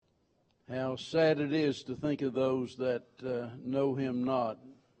How sad it is to think of those that know Him not.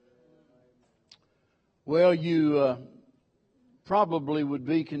 Well, you probably would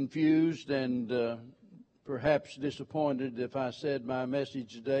be confused and perhaps disappointed if I said my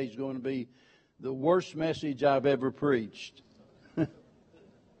message today is going to be the worst message I've ever preached.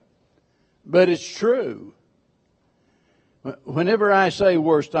 But it's true. Whenever I say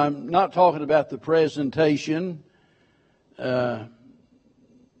worst, I'm not talking about the presentation.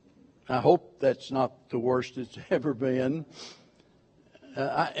 I hope that's not the worst it's ever been.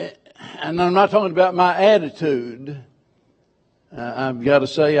 And I'm not talking about my attitude. I've got to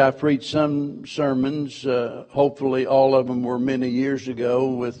say I preached some sermons, hopefully all of them were many years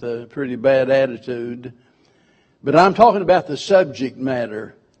ago, with a pretty bad attitude. But I'm talking about the subject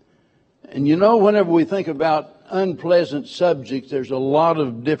matter. And you know, whenever we think about unpleasant subjects, there's a lot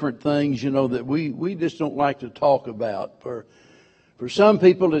of different things, that we just don't like to talk about. For some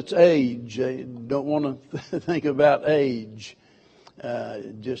people, it's age. They don't want to think about age.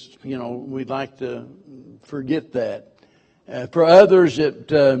 We'd like to forget that. For others,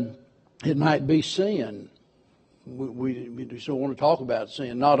 it might be sin. We just don't want to talk about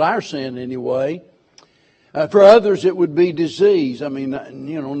sin. Not our sin, anyway. For others, it would be disease. I mean,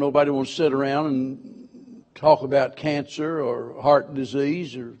 nobody wants to sit around and talk about cancer or heart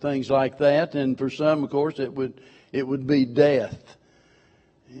disease or things like that. And for some, of course, it would be death.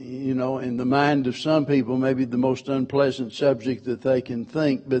 In the mind of some people, maybe the most unpleasant subject that they can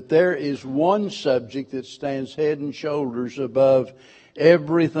think. But there is one subject that stands head and shoulders above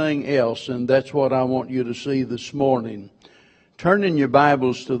everything else, and that's what I want you to see this morning. Turn in your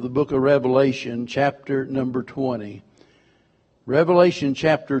Bibles to the book of Revelation, chapter number 20. Revelation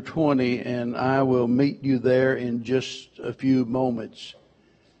chapter 20, and I will meet you there in just a few moments.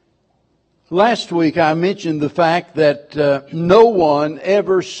 Last week I mentioned the fact that no one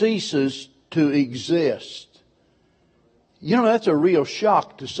ever ceases to exist. That's a real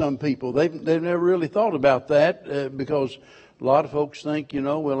shock to some people. They've never really thought about that because a lot of folks think,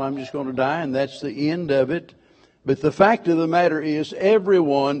 I'm just going to die and that's the end of it. But the fact of the matter is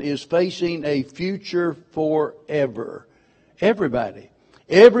everyone is facing a future forever. Everybody.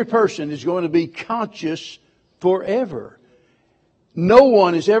 Every person is going to be conscious forever. No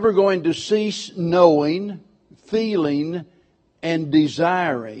one is ever going to cease knowing, feeling, and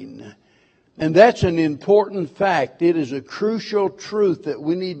desiring. And that's an important fact. It is a crucial truth that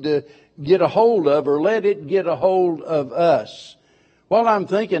we need to get a hold of, or let it get a hold of us. While I'm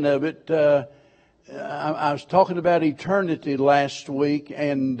thinking of it, I was talking about eternity last week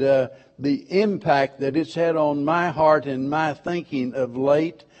and the impact that it's had on my heart and my thinking of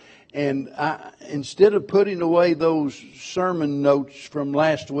late. And instead of putting away those sermon notes from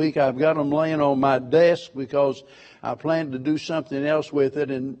last week, I've got them laying on my desk because I plan to do something else with it.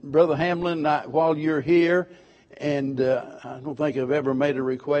 And Brother Hamlin, while you're here, and I don't think I've ever made a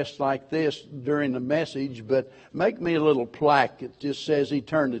request like this during the message, but make me a little plaque that just says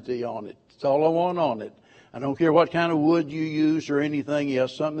eternity on it. That's all I want on it. I don't care what kind of wood you use or anything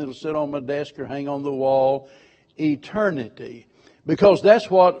else, something that'll sit on my desk or hang on the wall. Eternity. Because that's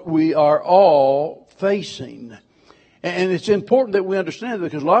what we are all facing. And it's important that we understand that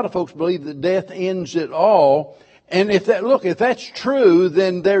because a lot of folks believe that death ends it all. And if that's true,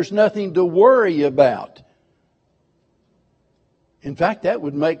 then there's nothing to worry about. In fact, that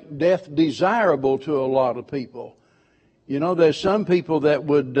would make death desirable to a lot of people. There's some people that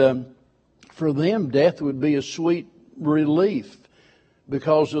would, for them, death would be a sweet relief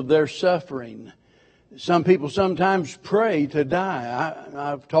because of their suffering. Some people sometimes pray to die.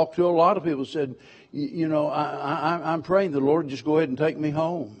 I've talked to a lot of people who said, I'm praying the Lord just go ahead and take me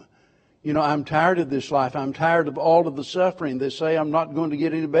home. I'm tired of this life. I'm tired of all of the suffering. They say I'm not going to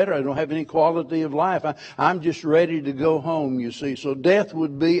get any better. I don't have any quality of life. I'm just ready to go home, you see. So death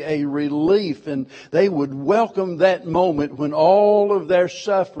would be a relief, and they would welcome that moment when all of their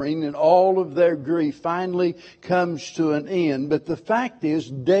suffering and all of their grief finally comes to an end. But the fact is,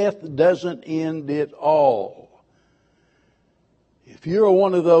 death doesn't end it all. If you're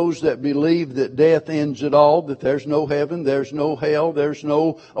one of those that believe that death ends it all, that there's no heaven, there's no hell, there's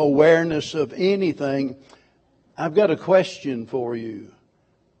no awareness of anything, I've got a question for you.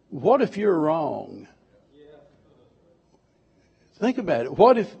 What if you're wrong? Think about it.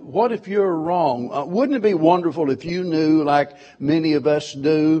 What if you're wrong? Wouldn't it be wonderful if you knew, like many of us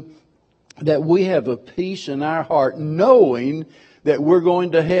do, that we have a peace in our heart knowing that we're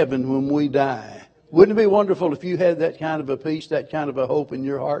going to heaven when we die? Wouldn't it be wonderful if you had that kind of a peace, that kind of a hope in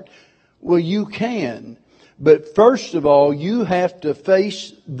your heart? Well, you can. But first of all, you have to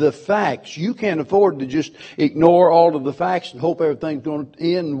face the facts. You can't afford to just ignore all of the facts and hope everything's going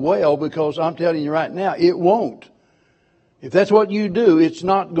to end well, because I'm telling you right now, it won't. If that's what you do, it's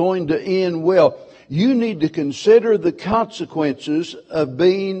not going to end well. You need to consider the consequences of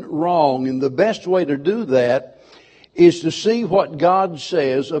being wrong. And the best way to do that is to see what God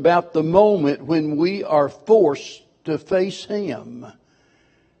says about the moment when we are forced to face Him.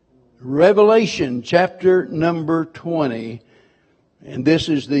 Revelation chapter number 20. And this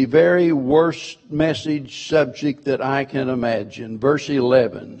is the very worst message subject that I can imagine. Verse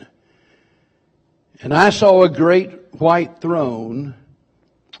 11. And I saw a great white throne,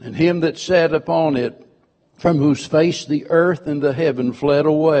 and Him that sat upon it, from whose face the earth and the heaven fled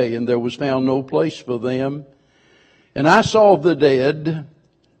away, and there was found no place for them. And I saw the dead,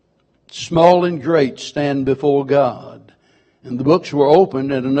 small and great, stand before God. And the books were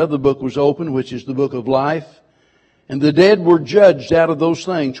opened, and another book was opened, which is the book of life. And the dead were judged out of those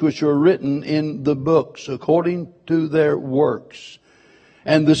things which were written in the books, according to their works.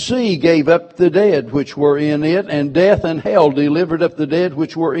 And the sea gave up the dead which were in it, and death and hell delivered up the dead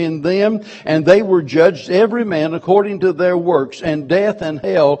which were in them, and they were judged every man according to their works. And death and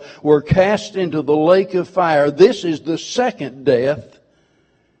hell were cast into the lake of fire. This is the second death.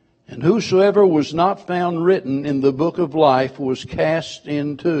 And whosoever was not found written in the book of life was cast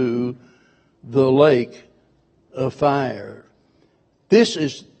into the lake of fire. This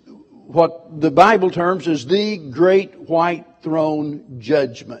is what the Bible terms as the great white throne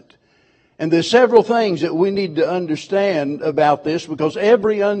judgment. And there's several things that we need to understand about this, because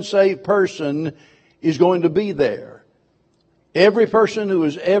every unsaved person is going to be there. Every person who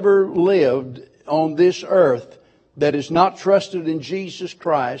has ever lived on this earth that is not trusted in Jesus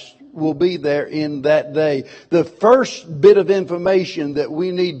Christ will be there in that day. The first bit of information that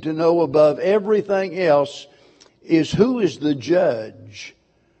we need to know above everything else is who is the judge.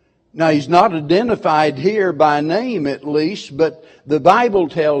 Now, He's not identified here by name, at least, but the Bible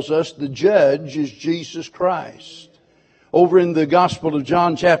tells us the judge is Jesus Christ. Over in the Gospel of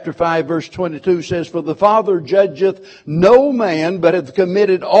John chapter 5 verse 22 says, For the Father judgeth no man, but hath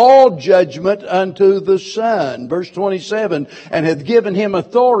committed all judgment unto the Son. Verse 27, And hath given Him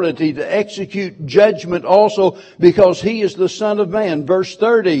authority to execute judgment also, because He is the Son of Man. Verse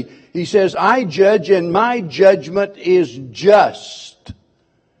 30, He says, I judge, and my judgment is just.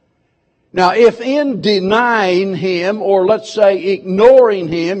 Now, if in denying Him, or let's say ignoring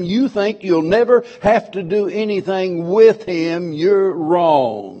Him, you think you'll never have to do anything with Him, you're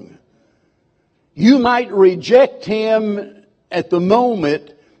wrong. You might reject Him at the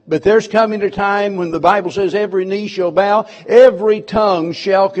moment, but there's coming a time when the Bible says every knee shall bow, every tongue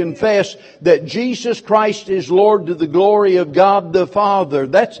shall confess that Jesus Christ is Lord, to the glory of God the Father.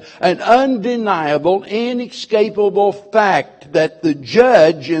 That's an undeniable, inescapable fact, that the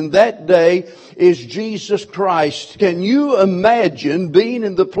judge in that day is Jesus Christ. Can you imagine being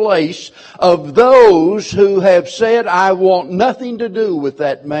in the place of those who have said, I want nothing to do with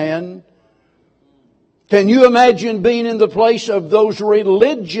that man? Can you imagine being in the place of those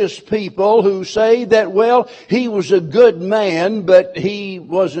religious people who say that, well, he was a good man, but he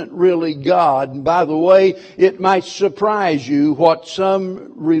wasn't really God? And by the way, it might surprise you what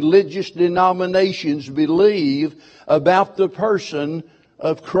some religious denominations believe about the person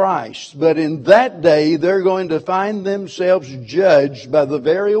of Christ. But in that day, they're going to find themselves judged by the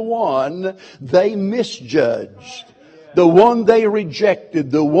very one they misjudged. The one they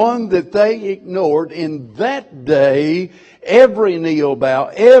rejected, the one that they ignored. In that day, every knee will bow,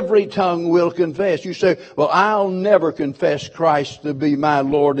 every tongue will confess. You say, well, I'll never confess Christ to be my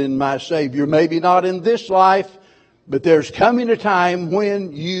Lord and my Savior. Maybe not in this life, but there's coming a time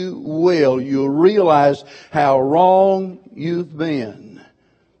when you will. You'll realize how wrong you've been.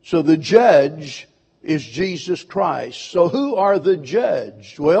 So the judge is Jesus Christ. So who are the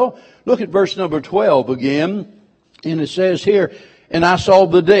judged? Well, look at verse number 12 again. And it says here, And I saw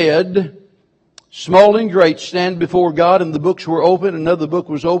the dead, small and great, stand before God, and the books were open. Another book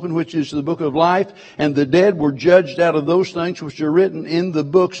was opened, which is the book of life. And the dead were judged out of those things which are written in the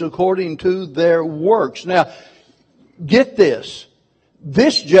books according to their works. Now, get this.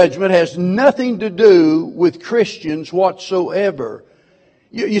 This judgment has nothing to do with Christians whatsoever.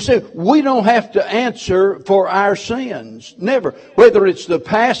 You say, we don't have to answer for our sins. Never. Whether it's the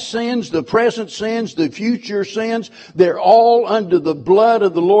past sins, the present sins, the future sins, they're all under the blood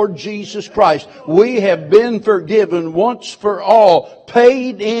of the Lord Jesus Christ. We have been forgiven once for all,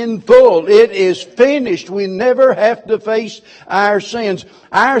 paid in full. It is finished. We never have to face our sins.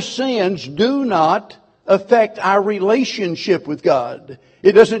 Our sins do not affect our relationship with God.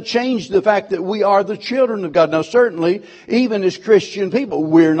 It doesn't change the fact that we are the children of God. Now certainly, even as Christian people,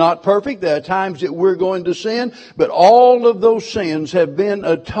 we're not perfect. There are times that we're going to sin, but all of those sins have been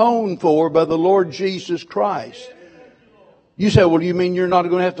atoned for by the Lord Jesus Christ. You say, well, you mean you're not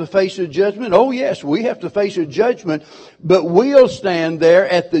going to have to face a judgment? Oh yes, we have to face a judgment, but we'll stand there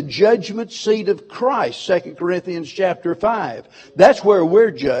at the judgment seat of Christ, 2 Corinthians chapter 5. That's where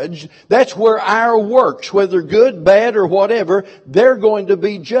we're judged. That's where our works, whether good, bad, or whatever, they're going to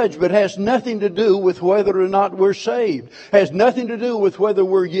be judged. But it has nothing to do with whether or not we're saved. It has nothing to do with whether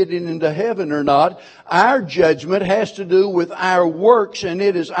we're getting into heaven or not. Our judgment has to do with our works, and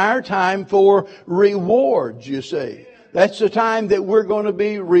it is our time for rewards, you see. That's the time that we're going to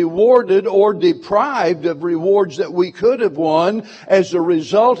be rewarded or deprived of rewards that we could have won as a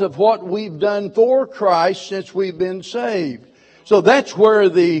result of what we've done for Christ since we've been saved. So that's where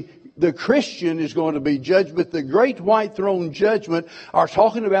the Christian is going to be judged. But the great white throne judgment are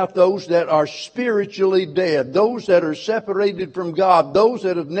talking about those that are spiritually dead, those that are separated from God, those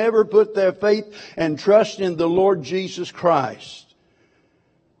that have never put their faith and trust in the Lord Jesus Christ.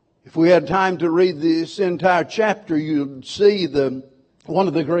 If we had time to read this entire chapter, you'd see one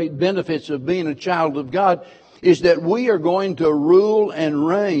of the great benefits of being a child of God is that we are going to rule and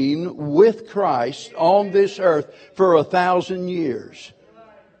reign with Christ on this earth for 1,000 years.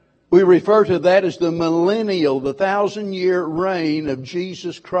 We refer to that as the millennial, the 1,000-year reign of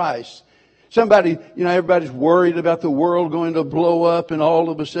Jesus Christ. Everybody's worried about the world going to blow up and all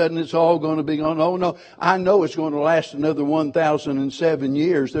of a sudden it's all going to be gone. Oh no, I know it's going to last another 1,007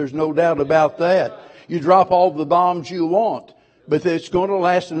 years. There's no doubt about that. You drop all the bombs you want, but it's going to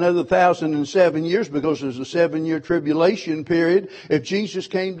last another 1,007 years because there's a 7-year tribulation period. If Jesus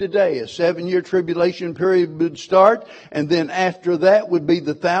came today, a 7-year tribulation period would start, and then after that would be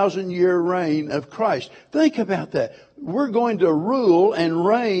the 1,000-year reign of Christ. Think about that. We're going to rule and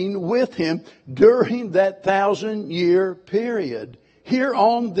reign with Him during that 1,000-year period here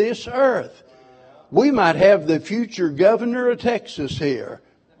on this earth. We might have the future governor of Texas here.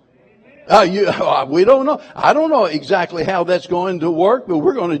 We don't know. I don't know exactly how that's going to work, but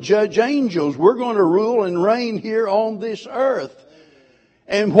we're going to judge angels. We're going to rule and reign here on this earth.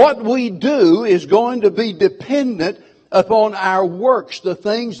 And what we do is going to be dependent upon our works, the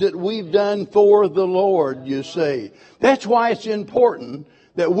things that we've done for the Lord, you see. That's why it's important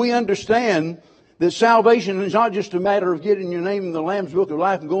that we understand that salvation is not just a matter of getting your name in the Lamb's Book of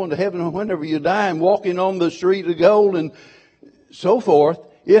Life and going to heaven whenever you die and walking on the street of gold and so forth.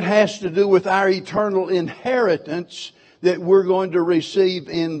 It has to do with our eternal inheritance that we're going to receive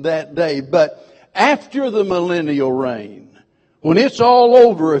in that day. But after the millennial reign, when it's all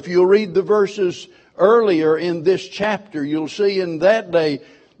over, if you'll read the verses earlier in this chapter, you'll see in that day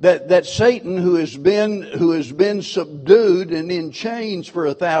that Satan, who has been subdued and in chains for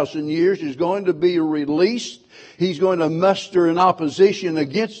 1,000 years, is going to be released. He's going to muster an opposition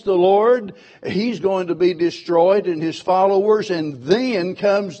against the Lord. He's going to be destroyed and his followers. And then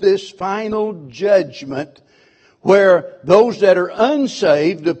comes this final judgment where those that are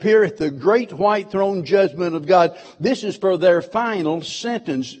unsaved appear at the great white throne judgment of God. This is for their final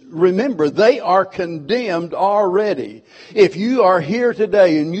sentence. Remember, they are condemned already. If you are here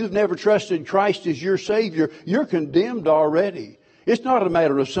today and you've never trusted Christ as your Savior, you're condemned already. It's not a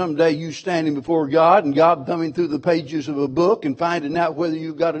matter of someday you standing before God and God thumbing through the pages of a book and finding out whether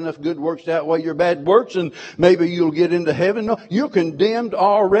you've got enough good works to outweigh your bad works and maybe you'll get into heaven. No, you're condemned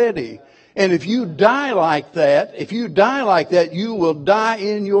already. And if you die like that, you will die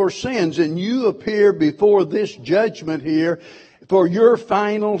in your sins and you appear before this judgment here for your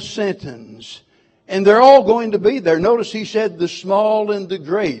final sentence. And they're all going to be there. Notice he said the small and the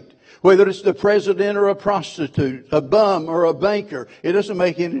great. Whether it's the president or a prostitute, a bum or a banker, it doesn't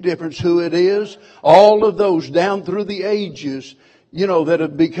make any difference who it is. All of those down through the ages, that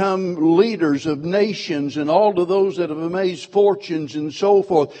have become leaders of nations and all of those that have amazed fortunes and so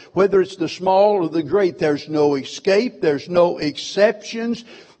forth. Whether it's the small or the great, there's no escape. There's no exceptions.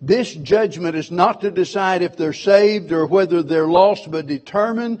 This judgment is not to decide if they're saved or whether they're lost, but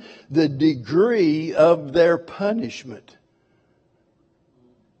determine the degree of their punishment.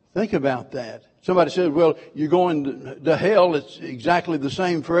 Think about that. Somebody says, well, you're going to hell. It's exactly the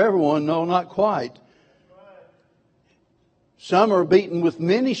same for everyone. No, not quite. Some are beaten with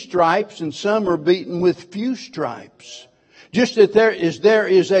many stripes and some are beaten with few stripes. Just that there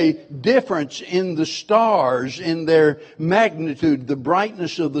is a difference in the stars, in their magnitude, the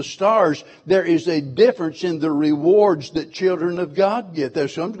brightness of the stars. There is a difference in the rewards that children of God get.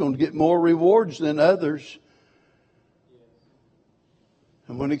 There's some going to get more rewards than others.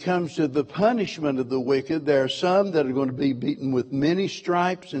 And when it comes to the punishment of the wicked, there are some that are going to be beaten with many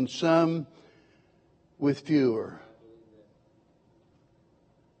stripes and some with fewer.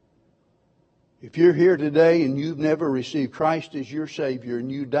 If you're here today and you've never received Christ as your Savior and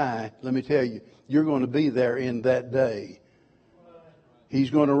you die, let me tell you, you're going to be there in that day. He's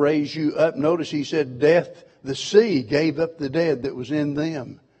going to raise you up. Notice he said death, the sea gave up the dead that was in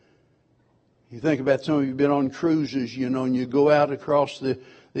them. You think about some of you have been on cruises, and you go out across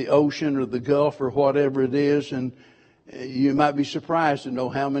the ocean or the Gulf or whatever it is, and you might be surprised to know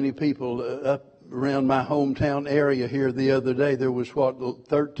how many people up around my hometown area here the other day. There was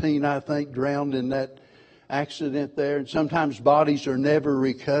 13, I think, drowned in that accident there. And sometimes bodies are never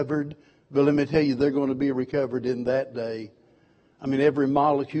recovered. But let me tell you, they're going to be recovered in that day. I mean, every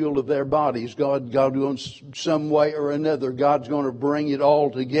molecule of their bodies, God in some way or another, God's going to bring it all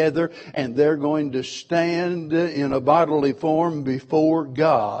together, and they're going to stand in a bodily form before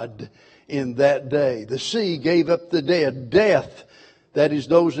God in that day. The sea gave up the dead. Death, that is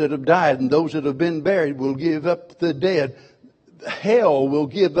those that have died and those that have been buried, will give up the dead. Hell will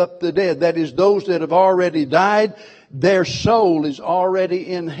give up the dead. That is those that have already died. Their soul is already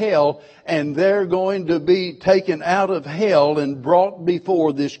in hell, and they're going to be taken out of hell and brought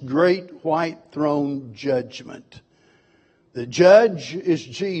before this great white throne judgment. The judge is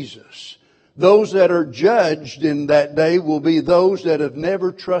Jesus. Those that are judged in that day will be those that have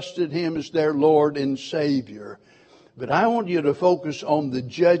never trusted Him as their Lord and Savior. But I want you to focus on the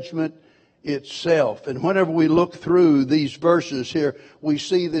judgment itself. And whenever we look through these verses here, we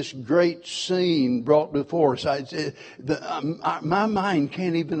see this great scene brought before us. My mind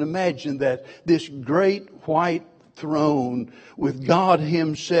can't even imagine that. This great white throne with God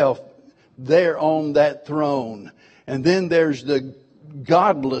Himself there on that throne. And then there's the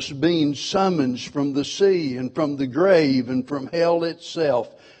godless being summoned from the sea and from the grave and from hell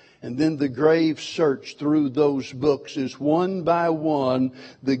itself. And then the grave search through those books as one by one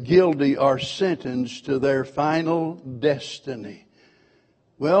the guilty are sentenced to their final destiny.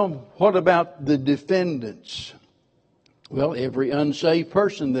 Well, what about the defendants? Well, every unsaved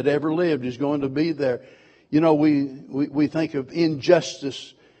person that ever lived is going to be there. We think of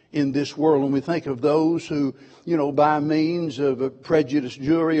injustice in this world, and we think of those who, by means of a prejudiced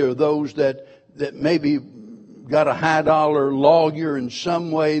jury, or those that maybe got a high dollar lawyer in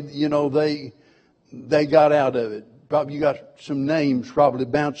some way, they got out of it. Probably you got some names probably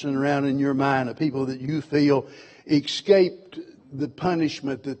bouncing around in your mind of people that you feel escaped the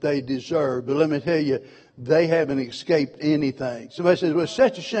punishment that they deserve. But let me tell you, they haven't escaped anything. Somebody says, well, it's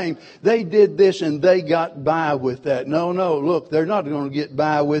such a shame. They did this and they got by with that. No, look, they're not going to get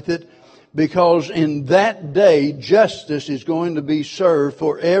by with it, because in that day, justice is going to be served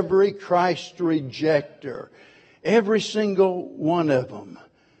for every Christ rejecter. Every single one of them.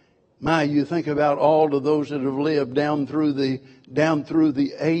 You think about all of those that have lived down through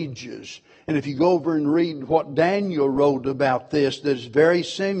the ages. And if you go over and read what Daniel wrote about this, that's very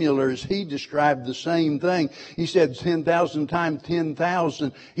similar, as he described the same thing. He said 10,000 times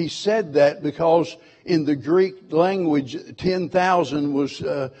 10,000. He said that because in the Greek language, 10,000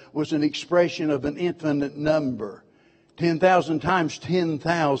 was an expression of an infinite number. 10,000 times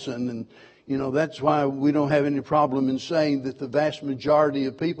 10,000. And that's why we don't have any problem in saying that the vast majority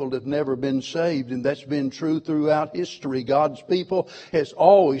of people have never been saved. And that's been true throughout history. God's people has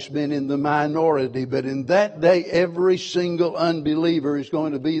always been in the minority. But in that day, every single unbeliever is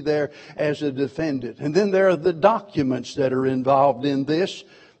going to be there as a defendant. And then there are the documents that are involved in this.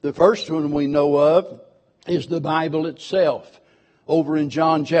 The first one we know of is the Bible itself. Over in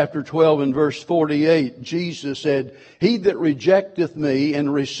John chapter 12 and verse 48, Jesus said, "He that rejecteth me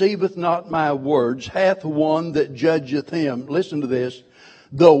and receiveth not my words hath one that judgeth him." Listen to this.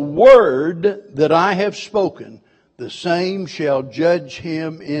 "The word that I have spoken, the same shall judge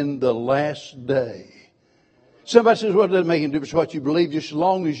him in the last day." Somebody says, well, it doesn't make any difference what you believe, just as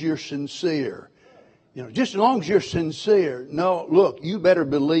long as you're sincere. Just as long as you're sincere. No, look, you better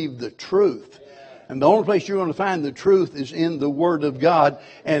believe the truth. And the only place you're going to find the truth is in the Word of God.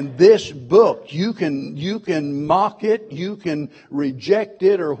 And this book, you can mock it, you can reject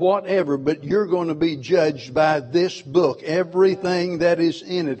it or whatever, but you're going to be judged by this book. Everything that is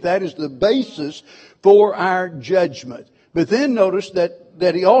in it. That is the basis for our judgment. But then notice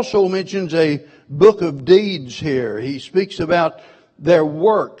that he also mentions a book of deeds here. He speaks about their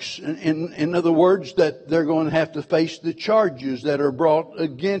works. In other words, that they're going to have to face the charges that are brought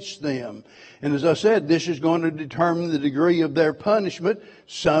against them. And as I said, this is going to determine the degree of their punishment,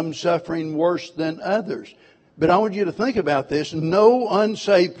 some suffering worse than others. But I want you to think about this. No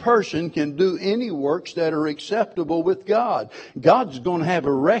unsaved person can do any works that are acceptable with God. God's going to have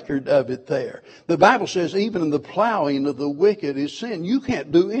a record of it there. The Bible says even in the plowing of the wicked is sin. You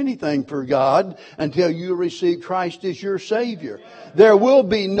can't do anything for God until you receive Christ as your Savior. There will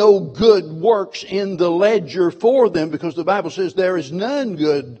be no good works in the ledger for them because the Bible says there is none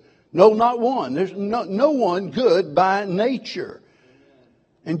good. No, not one. There's no one good by nature.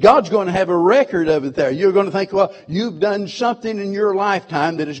 And God's going to have a record of it there. You're going to think, well, you've done something in your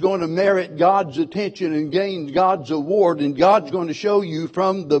lifetime that is going to merit God's attention and gain God's award. And God's going to show you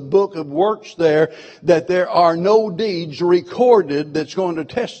from the book of works there that there are no deeds recorded that's going to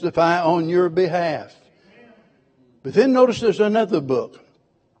testify on your behalf. But then notice there's another book.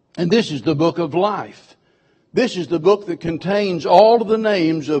 And this is the book of life. This is the book that contains all of the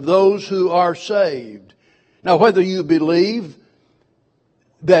names of those who are saved. Now, whether you believe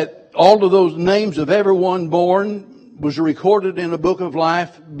that all of those names of everyone born was recorded in a book of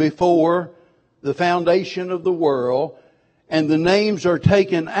life before the foundation of the world, and the names are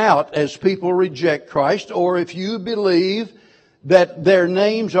taken out as people reject Christ, or if you believe that their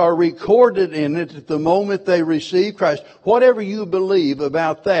names are recorded in it at the moment they receive Christ, whatever you believe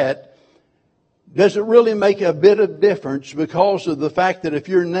about that, does it really make a bit of difference because of the fact that if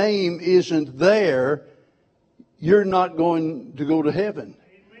your name isn't there, you're not going to go to heaven?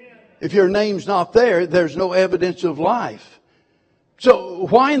 If your name's not there, there's no evidence of life. So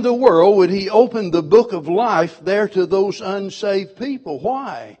why in the world would He open the book of life there to those unsaved people?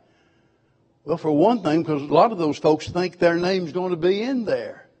 Why? Well, for one thing, because a lot of those folks think their name's going to be in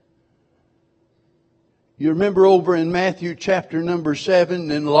there. You remember over in Matthew chapter number 7,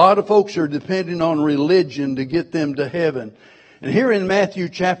 and a lot of folks are depending on religion to get them to heaven. And here in Matthew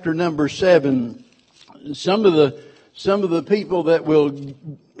chapter number 7, some of the people that will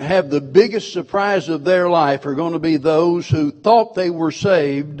have the biggest surprise of their life are going to be those who thought they were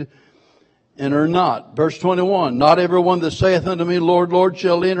saved and are not. Verse 21, not everyone that saith unto me, Lord, Lord,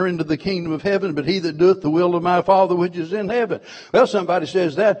 shall enter into the kingdom of heaven, but he that doeth the will of my Father which is in heaven. Well, somebody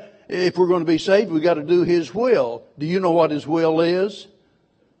says that if we're going to be saved, we've got to do His will. Do you know what His will is?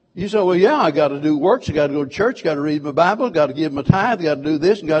 You say, well, yeah, I got to do works. I got to go to church. Got to read my Bible. Got to give my tithe. Got to do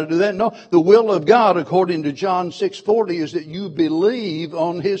this and got to do that. No, the will of God, according to John 6:40, is that you believe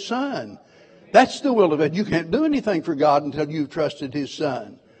on His Son. That's the will of God. You can't do anything for God until you've trusted His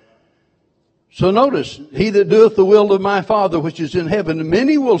Son. So notice, he that doeth the will of my Father which is in heaven,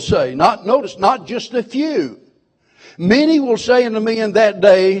 many will say, not just a few. Many will say unto me in that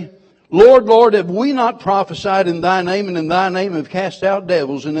day, Lord, Lord, have we not prophesied in Thy name, and in Thy name have cast out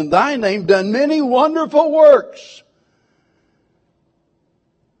devils, and in Thy name done many wonderful works?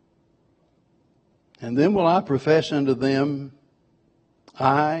 And then will I profess unto them,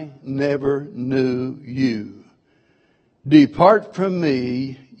 I never knew you. Depart from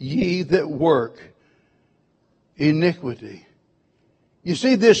me, ye that work iniquity. You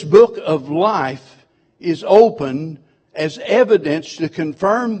see, this book of life is open as evidence to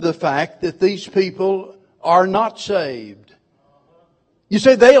confirm the fact that these people are not saved. You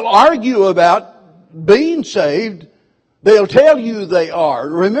see, they'll argue about being saved. They'll tell you they are.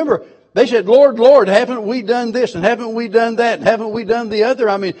 Remember, they said, Lord, Lord, haven't we done this and haven't we done that and haven't we done the other?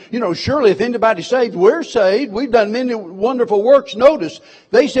 I mean, surely if anybody's saved, we're saved. We've done many wonderful works. Notice,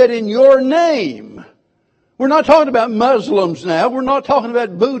 they said in your name. We're not talking about Muslims now. We're not talking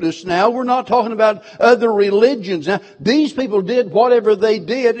about Buddhists now. We're not talking about other religions now. These people did whatever they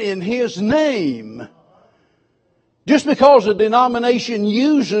did in His name. Just because a denomination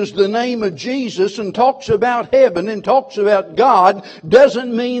uses the name of Jesus and talks about heaven and talks about God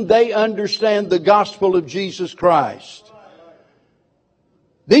doesn't mean they understand the gospel of Jesus Christ.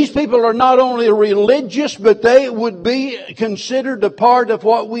 These people are not only religious, but they would be considered a part of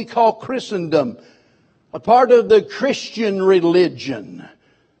what we call Christendom. A part of the Christian religion.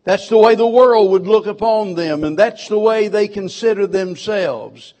 That's the way the world would look upon them, and that's the way they consider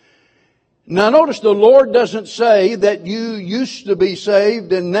themselves. Now notice the Lord doesn't say that you used to be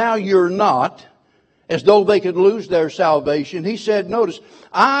saved and now you're not, as though they could lose their salvation. He said, notice,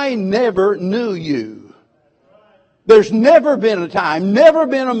 I never knew you. There's never been a time, never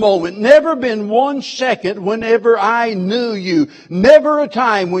been a moment, never been 1 second whenever I knew you. Never a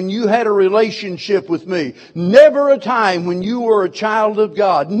time when you had a relationship with me. Never a time when you were a child of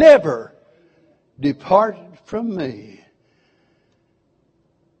God. Never. Depart from me.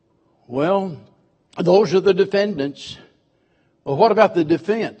 Well, those are the defendants. Well, what about the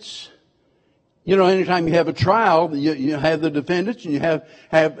defense? Anytime you have a trial, you have the defendants and you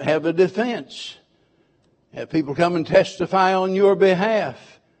have a defense. Have people come and testify on your behalf.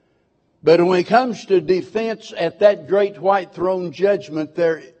 But when it comes to defense at that great white throne judgment,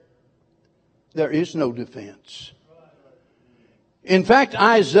 there is no defense. In fact,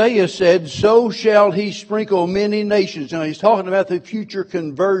 Isaiah said, so shall he sprinkle many nations. Now he's talking about the future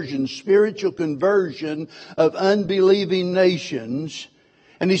conversion, spiritual conversion of unbelieving nations.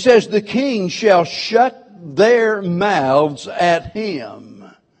 And he says, the king shall shut their mouths at him.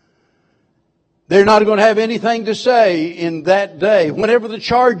 They're not going to have anything to say in that day. Whenever the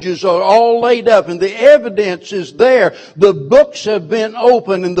charges are all laid up and the evidence is there, the books have been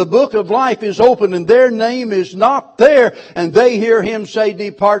opened and the book of life is open and their name is not there. And they hear him say,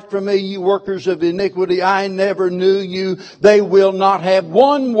 depart from me, you workers of iniquity. I never knew you. They will not have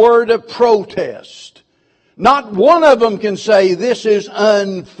one word of protest. Not one of them can say, this is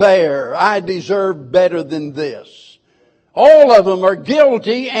unfair. I deserve better than this. All of them are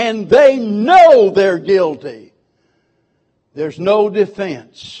guilty and they know they're guilty. There's no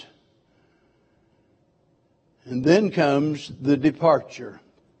defense. And then comes the departure.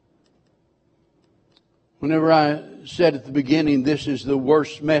 Whenever I said at the beginning, this is the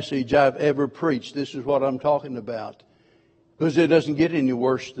worst message I've ever preached, this is what I'm talking about. Because it doesn't get any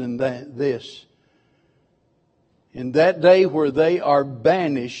worse than this. In that day where they are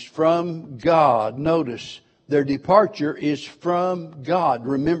banished from God, notice, their departure is from God.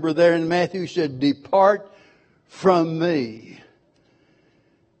 Remember there in Matthew, he said, depart from me.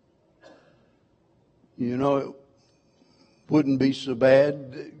 You know, it wouldn't be so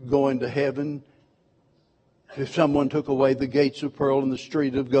bad going to heaven if someone took away the gates of pearl and the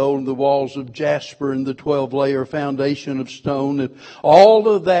street of gold and the walls of jasper and the 12-layer foundation of stone. If all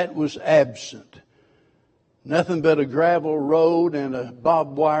of that was absent, nothing but a gravel road and a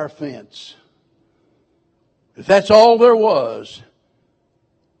barbed wire fence. If that's all there was,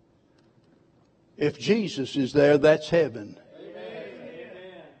 if Jesus is there, that's heaven. Amen.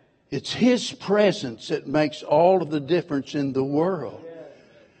 It's His presence that makes all of the difference in the world.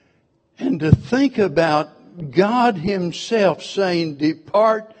 And to think about God Himself saying,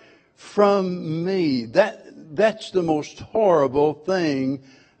 depart from me. That's the most horrible thing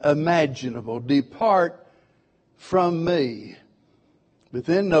imaginable. Depart from me. But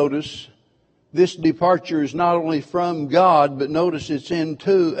then notice, this departure is not only from God, but notice it's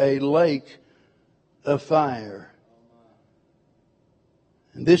into a lake of fire.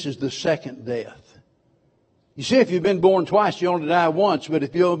 And this is the second death. You see, if you've been born twice, you only die once. But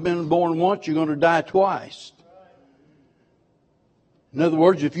if you've been born once, you're going to die twice. In other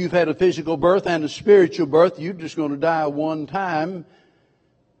words, if you've had a physical birth and a spiritual birth, you're just going to die one time.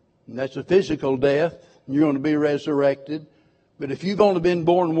 And that's a physical death. You're going to be resurrected. But if you've only been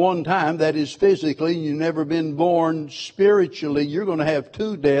born one time, that is physically, and you've never been born spiritually, you're going to have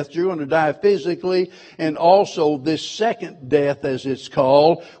two deaths. You're going to die physically, and also this second death, as it's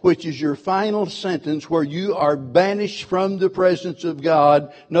called, which is your final sentence where you are banished from the presence of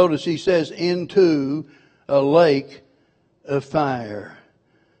God. Notice he says, into a lake of fire.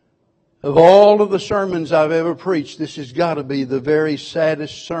 Of all of the sermons I've ever preached, this has got to be the very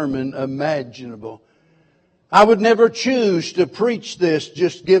saddest sermon imaginable. I would never choose to preach this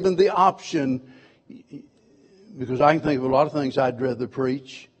just given the option, because I can think of a lot of things I'd rather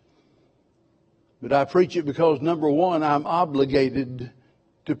preach. But I preach it because, number one, I'm obligated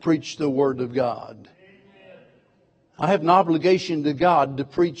to preach the Word of God. I have an obligation to God to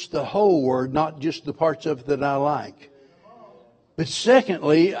preach the whole Word, not just the parts of it that I like. But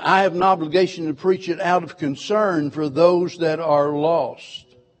secondly, I have an obligation to preach it out of concern for those that are lost.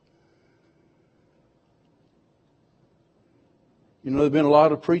 You know, there have been a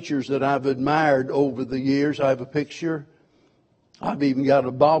lot of preachers that I've admired over the years. I have a picture. I've even got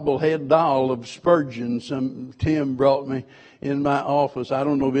a bobblehead doll of Spurgeon. Tim brought me in my office. I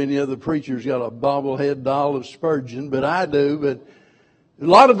don't know if any other preacher's got a bobblehead doll of Spurgeon, but I do. But a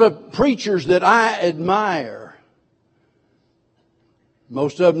lot of the preachers that I admire,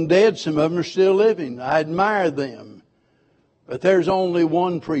 most of them dead, some of them are still living. I admire them. But there's only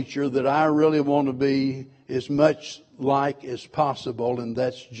one preacher that I really want to be as much like as possible, and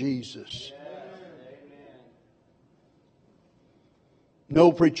that's Jesus.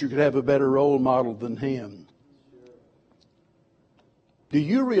 No preacher could have a better role model than Him. Do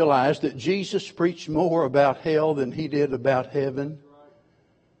you realize that Jesus preached more about hell than He did about heaven?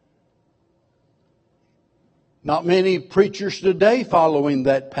 Not many preachers today following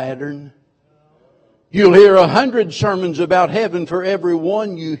that pattern. You'll hear 100 sermons about heaven for every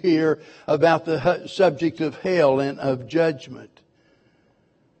one you hear about the subject of hell and of judgment.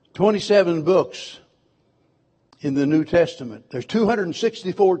 27 books in the New Testament. There's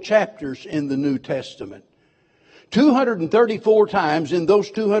 264 chapters in the New Testament. 234 times in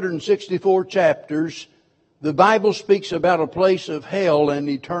those 264 chapters, the Bible speaks about a place of hell and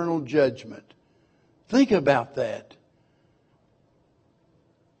eternal judgment. Think about that.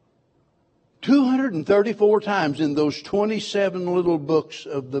 234 times in those 27 little books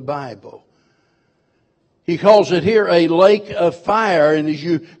of the Bible. He calls it here a lake of fire, and as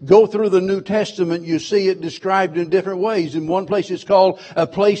you go through the New Testament, you see it described in different ways. In one place it's called a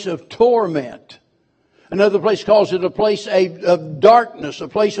place of torment. Another place calls it a place of darkness, a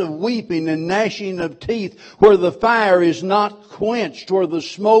place of weeping and gnashing of teeth, where the fire is not quenched, where the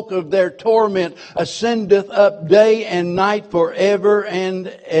smoke of their torment ascendeth up day and night forever and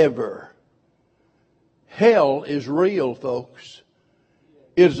ever. Hell is real, folks.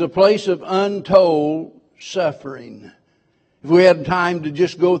 It is a place of untold suffering. If we had time to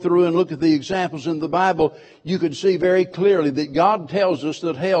just go through and look at the examples in the Bible, you could see very clearly that God tells us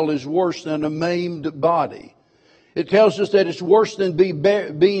that hell is worse than a maimed body. It tells us that it's worse than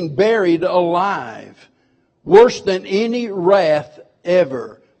being buried alive. Worse than any wrath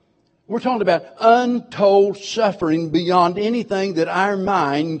ever. We're talking about untold suffering beyond anything that our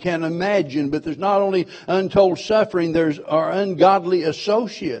mind can imagine. But there's not only untold suffering, there's our ungodly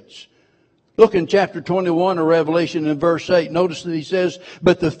associates. Look in chapter 21 of Revelation in verse 8. Notice that he says,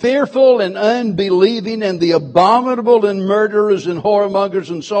 "But the fearful and unbelieving and the abominable and murderers and whoremongers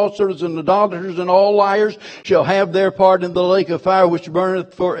and sorcerers and idolaters and all liars shall have their part in the lake of fire which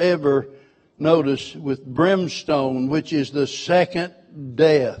burneth forever." Notice, with brimstone, which is the second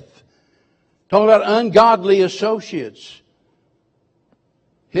death. Talking about ungodly associates.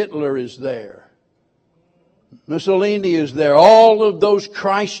 Hitler is there. Mussolini is there. All of those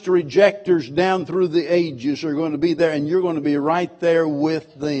Christ rejectors down through the ages are going to be there, and you're going to be right there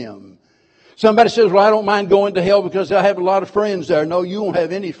with them. Somebody says, "Well, I don't mind going to hell because I have a lot of friends there." No, you won't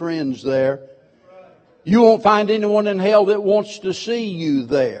have any friends there. You won't find anyone in hell that wants to see you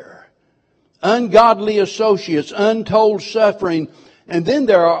there. Ungodly associates, untold suffering, and then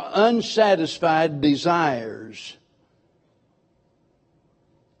there are unsatisfied desires.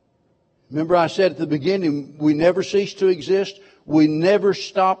 Remember I said at the beginning, we never cease to exist. We never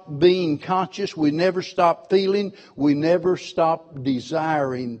stop being conscious. We never stop feeling. We never stop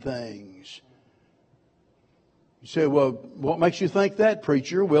desiring things. You say, "Well, what makes you think that,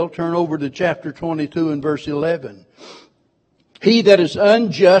 preacher?" Well, turn over to chapter 22 and verse 11. "He that is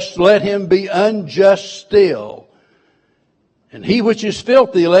unjust, let him be unjust still. And he which is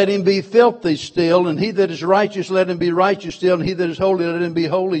filthy, let him be filthy still. And he that is righteous, let him be righteous still. And he that is holy, let him be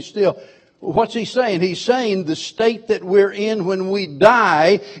holy still." What's he saying? He's saying the state that we're in when we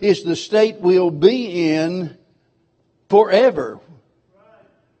die is the state we'll be in forever.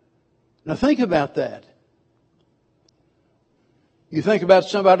 Now think about that. You think about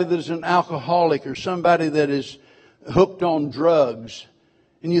somebody that is an alcoholic or somebody that is hooked on drugs.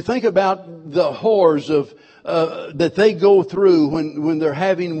 And you think about the horrors of that they go through when they're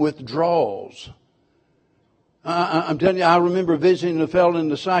having withdrawals. I'm telling you, I remember visiting a fellow in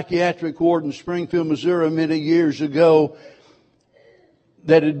the psychiatric ward in Springfield, Missouri many years ago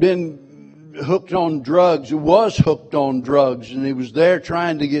that had been hooked on drugs, was hooked on drugs, and he was there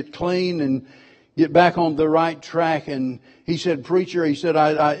trying to get clean and get back on the right track. And he said, "Preacher," he said,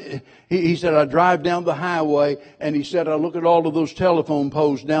 I drive down the highway, and he said, I look at all of those telephone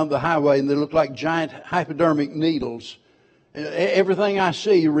poles down the highway, and they look like giant hypodermic needles. Everything I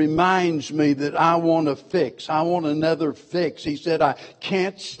see reminds me that I want a fix. I want another fix. He said, I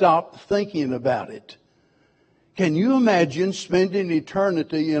can't stop thinking about it. Can you imagine spending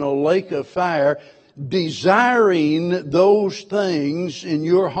eternity in a lake of fire, desiring those things in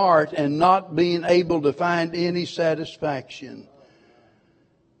your heart and not being able to find any satisfaction?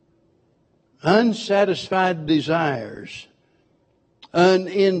 Unsatisfied desires,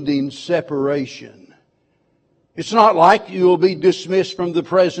 unending separation. It's not like you will be dismissed from the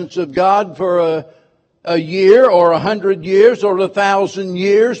presence of God for a year or 100 years or 1,000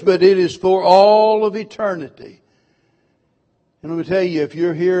 years, but it is for all of eternity. And let me tell you, if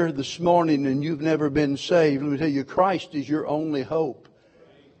you're here this morning and you've never been saved, let me tell you, Christ is your only hope.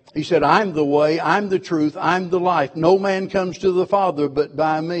 He said, "I'm the way, I'm the truth, I'm the life. No man comes to the Father but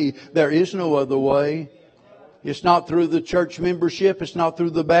by me. There is no other way." It's not through the church membership. It's not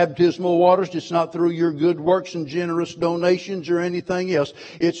through the baptismal waters. It's not through your good works and generous donations or anything else.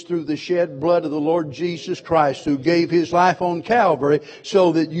 It's through the shed blood of the Lord Jesus Christ, who gave His life on Calvary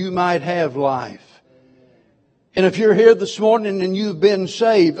so that you might have life. And if you're here this morning and you've been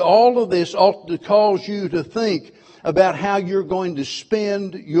saved, all of this ought to cause you to think about how you're going to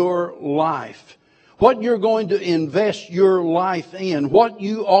spend your life. What you're going to invest your life in. What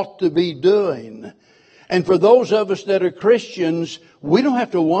you ought to be doing. And for those of us that are Christians, we don't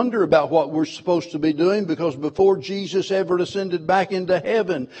have to wonder about what we're supposed to be doing, because before Jesus ever ascended back into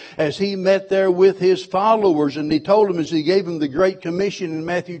heaven, as He met there with His followers, and He told them as He gave them the Great Commission in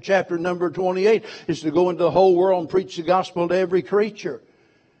Matthew chapter number 28, is to go into the whole world and preach the gospel to every creature.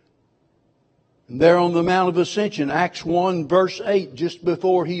 And there on the Mount of Ascension, Acts 1 verse 8, just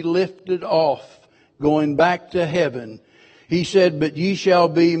before He lifted off, going back to heaven, He said, "But ye shall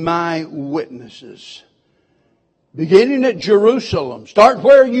be my witnesses." Beginning at Jerusalem. Start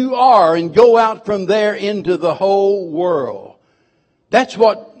where you are and go out from there into the whole world. That's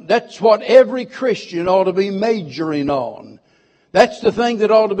what every Christian ought to be majoring on. That's the thing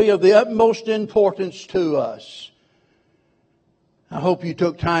that ought to be of the utmost importance to us. I hope you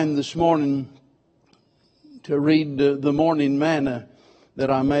took time this morning to read the morning manna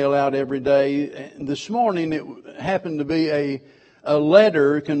that I mail out every day. This morning it happened to be a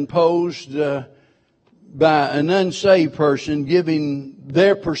letter composed by an unsaved person giving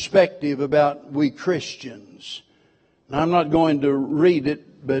their perspective about we Christians. And I'm not going to read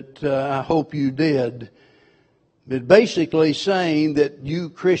it, but I hope you did. But basically saying that you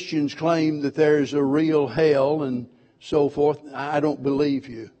Christians claim that there is a real hell and so forth. I don't believe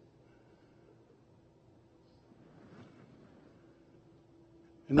you.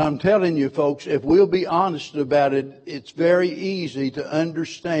 And I'm telling you, folks, if we'll be honest about it, it's very easy to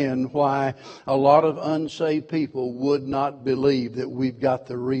understand why a lot of unsaved people would not believe that we've got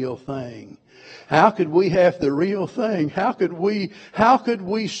the real thing. How could we have the real thing? How could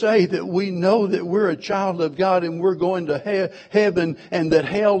we say that we know that we're a child of God and we're going to heaven, and that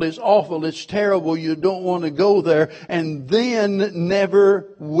hell is awful, it's terrible, you don't want to go there, and then never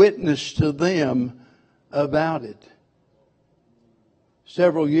witness to them about it?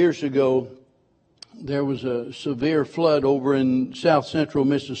 Several years ago, there was a severe flood over in south central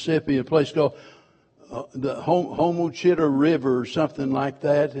Mississippi, a place called the Homochitto River or something like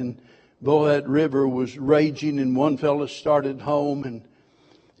that. And boy, that river was raging, and one fellow started home, and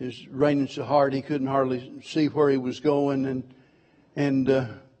it was raining so hard he couldn't hardly see where he was going. And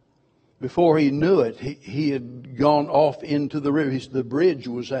before he knew it, he had gone off into the river. The bridge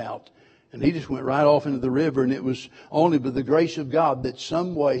was out. And he just went right off into the river, and it was only by the grace of God that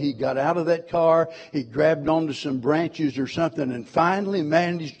some way he got out of that car, he grabbed onto some branches or something, and finally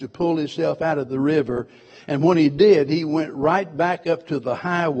managed to pull himself out of the river. And when he did, he went right back up to the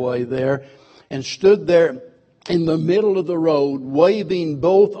highway there and stood there in the middle of the road, waving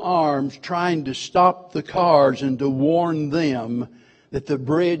both arms, trying to stop the cars and to warn them that the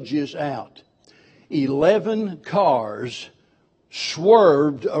bridge is out. 11 cars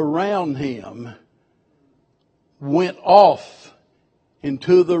swerved around him, went off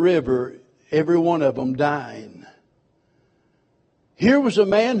into the river, every one of them dying. Here was a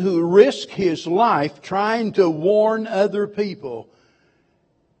man who risked his life trying to warn other people,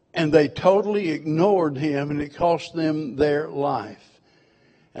 and they totally ignored him, and it cost them their life.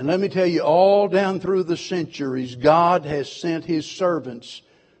 And let me tell you, all down through the centuries, God has sent His servants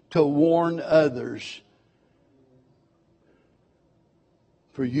to warn others.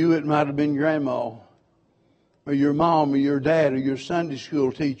 For you, it might have been grandma, or your mom, or your dad, or your Sunday school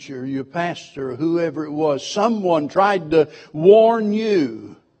teacher, or your pastor, or whoever it was. Someone tried to warn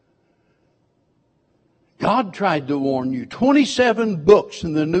you. God tried to warn you. 27 books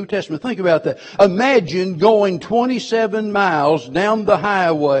in the New Testament. Think about that. Imagine going 27 miles down the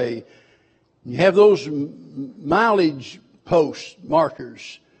highway. You have those mileage post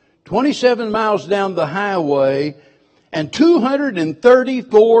markers. 27 miles down the highway. And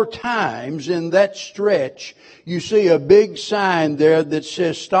 234 times in that stretch, you see a big sign there that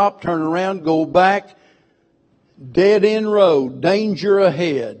says, stop, turn around, go back, dead end road, danger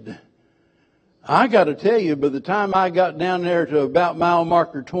ahead. I got to tell you, by the time I got down there to about mile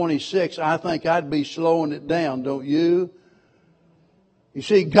marker 26, I think I'd be slowing it down, don't you? You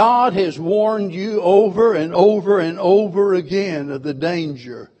see, God has warned you over and over and over again of the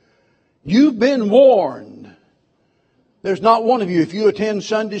danger. You've been warned. There's not one of you, if you attend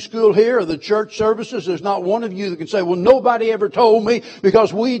Sunday school here or the church services, there's not one of you that can say, well, nobody ever told me,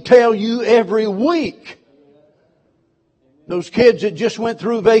 because we tell you every week. Those kids that just went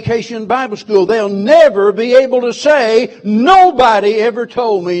through vacation Bible school, they'll never be able to say, nobody ever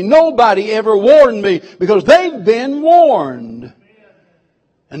told me, nobody ever warned me, because they've been warned.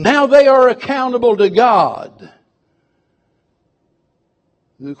 And now they are accountable to God.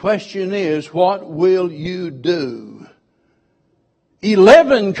 The question is, what will you do?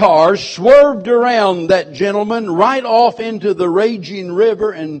 11 cars swerved around that gentleman right off into the raging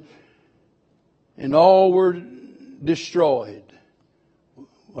river, and all were destroyed.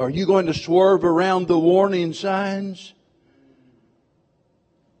 Are you going to swerve around the warning signs?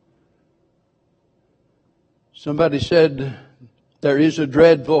 Somebody said, there is a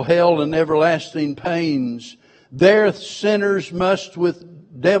dreadful hell and everlasting pains. There sinners must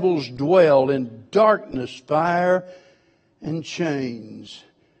with devils dwell in darkness, fire, and chains.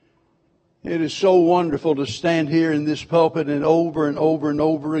 It is so wonderful to stand here in this pulpit and over and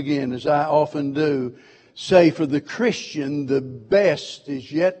over again, as I often do, say for the Christian, the best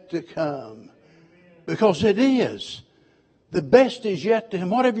is yet to come. Because it is. The best is yet to come.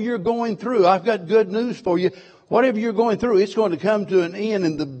 Whatever you're going through, I've got good news for you. Whatever you're going through, it's going to come to an end,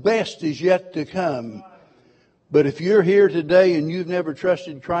 and the best is yet to come. But if you're here today and you've never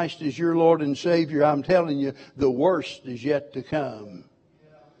trusted Christ as your Lord and Savior, I'm telling you, the worst is yet to come.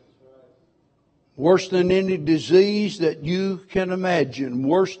 Worse than any disease that you can imagine.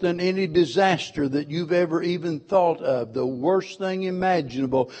 Worse than any disaster that you've ever even thought of. The worst thing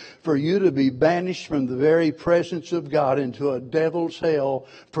imaginable for you to be banished from the very presence of God into a devil's hell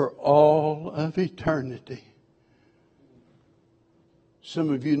for all of eternity.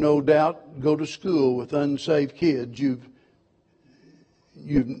 Some of you, no doubt, go to school with unsaved kids. You've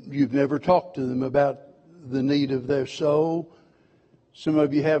never talked to them about the need of their soul. Some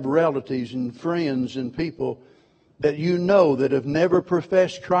of you have relatives and friends and people that you know that have never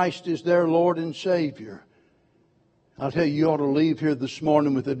professed Christ as their Lord and Savior. I'll tell you, you ought to leave here this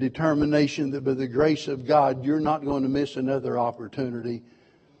morning with a determination that by the grace of God, you're not going to miss another opportunity.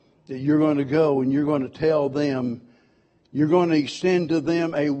 That you're going to go and you're going to tell them, you're going to extend to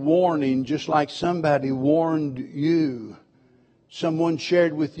them a warning just like somebody warned you. Someone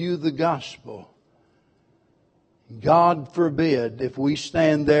shared with you the gospel. God forbid if we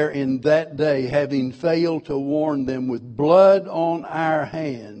stand there in that day having failed to warn them with blood on our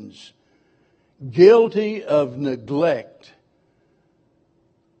hands, guilty of neglect.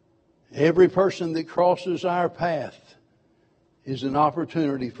 Every person that crosses our path is an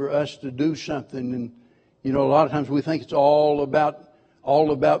opportunity for us to do something. And you know, a lot of times we think it's all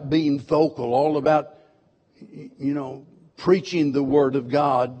about being vocal, all about, you know, preaching the Word of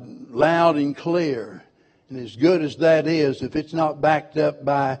God loud and clear. And as good as that is, if it's not backed up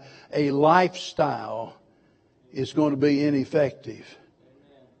by a lifestyle, it's going to be ineffective.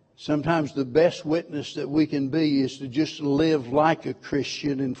 Sometimes the best witness that we can be is to just live like a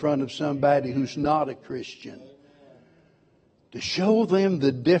Christian in front of somebody who's not a Christian. To show them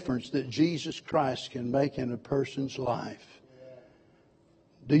the difference that Jesus Christ can make in a person's life.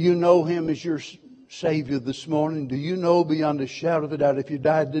 Do you know Him as your Savior this morning? Do you know beyond a shadow of a doubt if you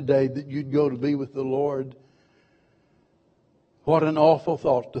died today that you'd go to be with the Lord? What an awful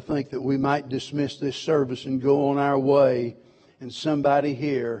thought to think that we might dismiss this service and go on our way and somebody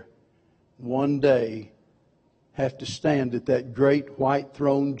here one day have to stand at that great white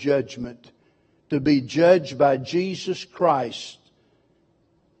throne judgment to be judged by Jesus Christ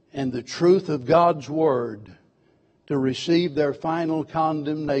and the truth of God's Word, to receive their final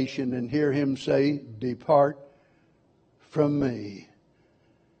condemnation and hear Him say, "Depart from me,"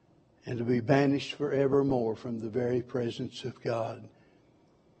 and to be banished forevermore from the very presence of God.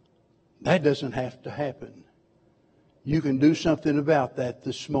 That doesn't have to happen. You can do something about that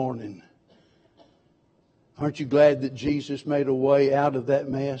this morning. Aren't you glad that Jesus made a way out of that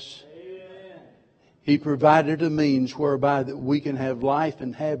mess? He provided a means whereby that we can have life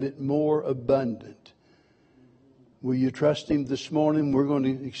and have it more abundant. Will you trust Him this morning? We're going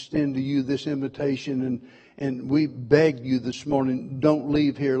to extend to you this invitation, and we beg you this morning, don't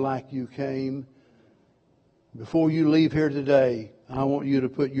leave here like you came. Before you leave here today, I want you to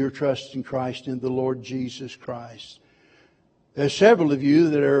put your trust in Christ, in the Lord Jesus Christ. There's several of you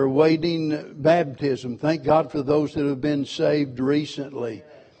that are awaiting baptism. Thank God for those that have been saved recently.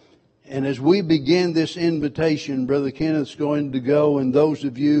 And as we begin this invitation, Brother Kenneth's going to go, and those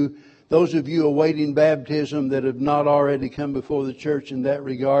of you awaiting baptism that have not already come before the church in that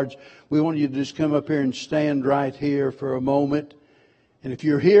regards, we want you to just come up here and stand right here for a moment. And if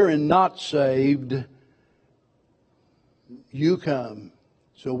you're here and not saved, you come.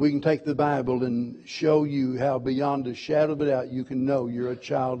 So we can take the Bible and show you how beyond a shadow of a doubt you can know you're a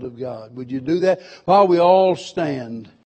child of God. Would you do that while we all stand?